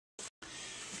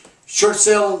Short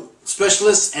Sale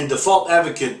Specialist and Default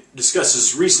Advocate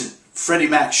discusses recent Freddie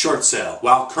Mac short sale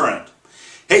while current.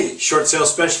 Hey, Short Sale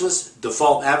Specialist,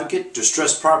 Default Advocate,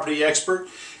 Distressed Property Expert,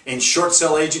 and Short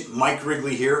Sale Agent Mike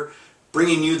Rigley here,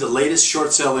 bringing you the latest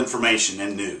short sale information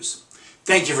and news.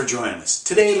 Thank you for joining us.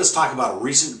 Today let's talk about a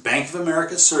recent Bank of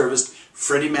America serviced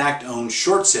Freddie Mac owned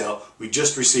short sale we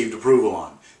just received approval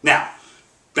on. Now,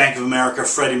 Bank of America,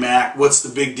 Freddie Mac, what's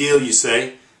the big deal, you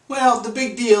say? Well, the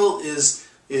big deal is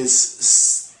this,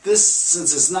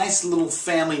 since this nice little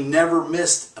family never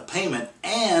missed a payment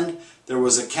and there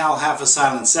was a CalHFA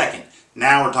silent second.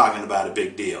 Now we're talking about a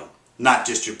big deal, not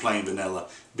just your plain vanilla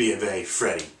B of A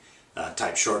Freddie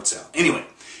type short sale. Anyway,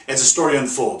 as the story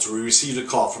unfolds, we received a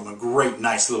call from a great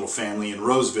nice little family in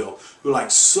Roseville who,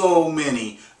 like so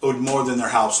many, owed more than their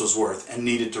house was worth and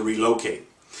needed to relocate.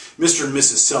 Mr. and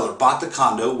Mrs. Seller bought the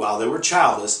condo while they were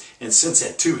childless and since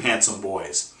had two handsome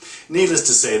boys. Needless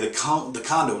to say, the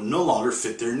condo no longer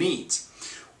fit their needs.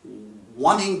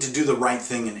 Wanting to do the right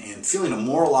thing and feeling a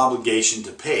moral obligation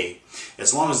to pay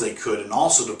as long as they could and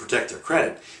also to protect their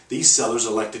credit, these sellers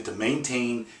elected to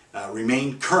remain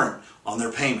current on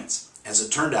their payments. As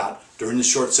it turned out, during the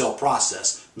short sale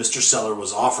process, Mr. Seller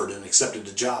was offered and accepted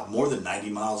a job more than 90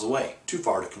 miles away, too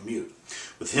far to commute.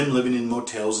 With him living in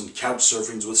motels and couch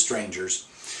surfings with strangers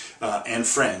and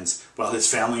friends while his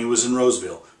family was in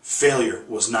Roseville, failure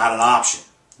was not an option.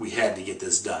 We had to get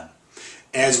this done.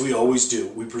 As we always do,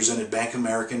 we presented Bank of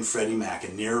America and Freddie Mac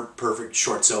a near-perfect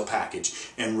short sale package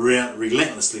and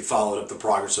relentlessly followed up the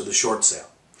progress of the short sale.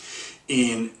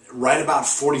 In right about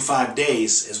 45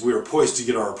 days, as we were poised to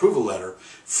get our approval letter,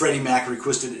 Freddie Mac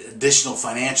requested additional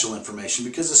financial information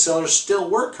because the sellers still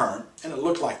were current and it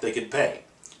looked like they could pay.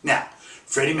 Now,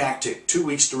 Freddie Mac took 2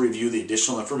 weeks to review the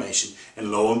additional information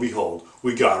and lo and behold,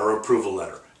 we got our approval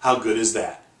letter. How good is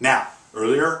that? Now,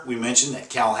 earlier we mentioned that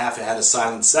CalHFA had a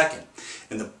silent second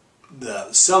and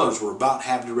the sellers were about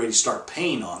ready to start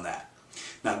paying on that.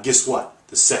 Now guess what?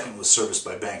 The second was serviced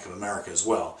by Bank of America as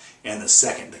well, and the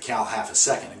CalHFA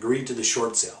second, agreed to the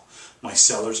short sale. My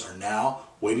sellers are now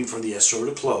waiting for the escrow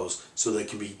to close so they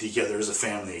can be together as a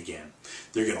family again.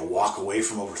 They're going to walk away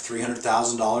from over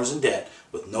 $300,000 in debt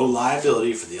with no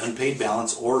liability for the unpaid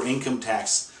balance or income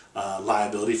tax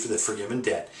liability for the forgiven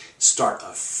debt. Start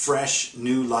a fresh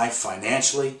new life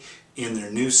financially in their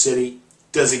new city.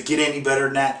 Does it get any better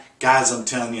than that? Guys, I'm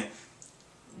telling you,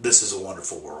 this is a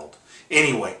wonderful world.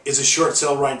 Anyway, is a short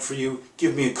sale right for you?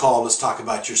 Give me a call. Let's talk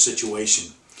about your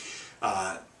situation.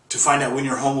 To find out when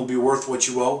your home will be worth what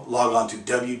you owe, log on to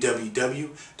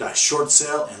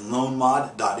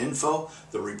www.shortsaleandloanmod.info.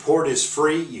 The report is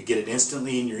free. You get it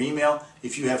instantly in your email.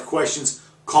 If you have questions,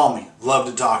 call me. Love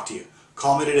to talk to you.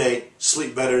 Call me today.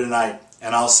 Sleep better tonight,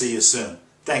 and I'll see you soon.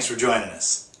 Thanks for joining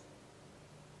us.